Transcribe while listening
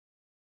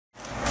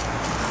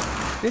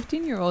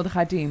15-year-old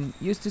Khadim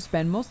used to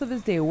spend most of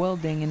his day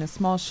welding in a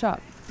small shop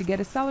to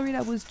get a salary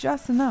that was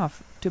just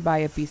enough to buy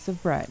a piece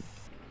of bread.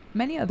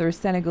 Many other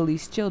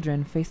Senegalese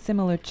children face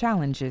similar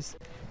challenges.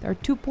 They are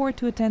too poor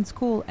to attend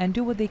school and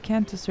do what they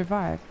can to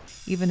survive,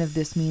 even if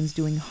this means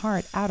doing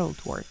hard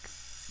adult work.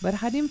 But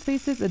Khadim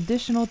faces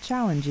additional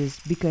challenges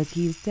because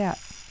he is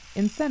deaf.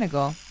 In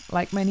Senegal,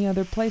 like many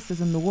other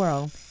places in the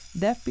world,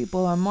 deaf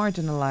people are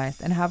marginalized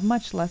and have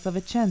much less of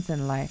a chance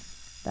in life.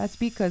 That's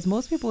because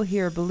most people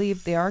here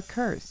believe they are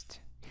cursed.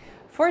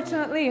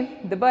 Fortunately,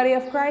 the body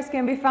of Christ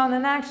can be found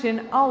in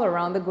action all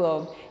around the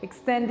globe,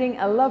 extending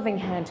a loving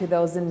hand to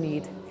those in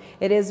need.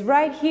 It is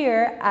right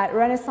here at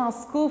Renaissance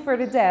School for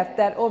the Deaf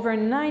that over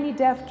 90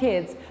 deaf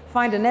kids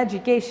find an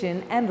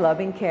education and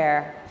loving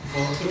care.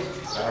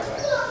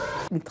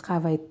 Il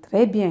travaille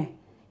très bien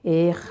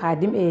et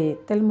Khadim est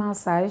tellement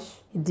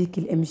sage, il dit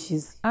qu'il aime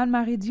Jésus.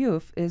 Anne-Marie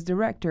Diouf is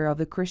director of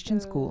the Christian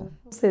school.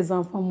 Ces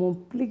enfants, mon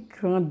plus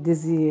grand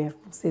désir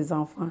pour ces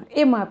enfants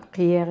et ma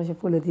prière, je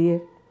peux le dire,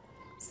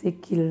 c'est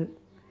qu'ils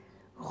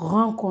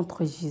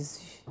rencontrent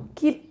Jésus,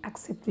 qu'ils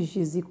acceptent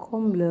Jésus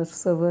comme leur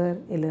sauveur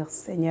et leur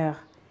Seigneur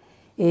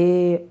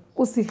et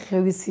aussi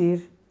réussir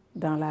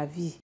dans la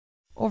vie.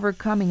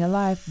 Overcoming a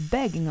life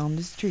begging on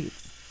the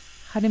streets.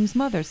 Khadim's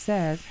mother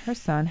says her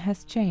son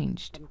has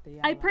changed.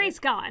 I praise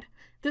God.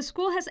 The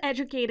school has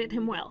educated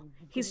him well.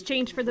 He's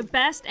changed for the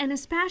best and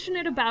is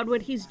passionate about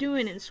what he's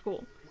doing in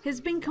school. He's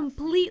been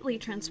completely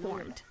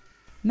transformed.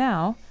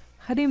 Now,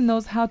 Khadim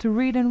knows how to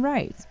read and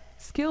write,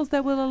 skills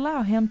that will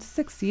allow him to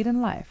succeed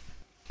in life.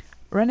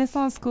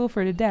 Renaissance School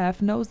for the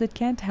Deaf knows it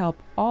can't help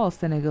all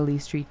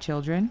Senegalese street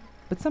children,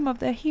 but some of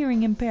the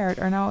hearing impaired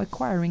are now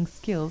acquiring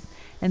skills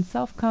and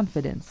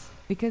self-confidence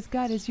because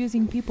God is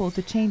using people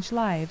to change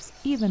lives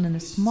even in the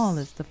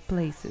smallest of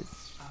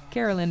places.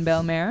 Carolyn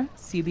Belmer,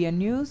 CBN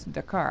News,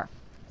 Dakar.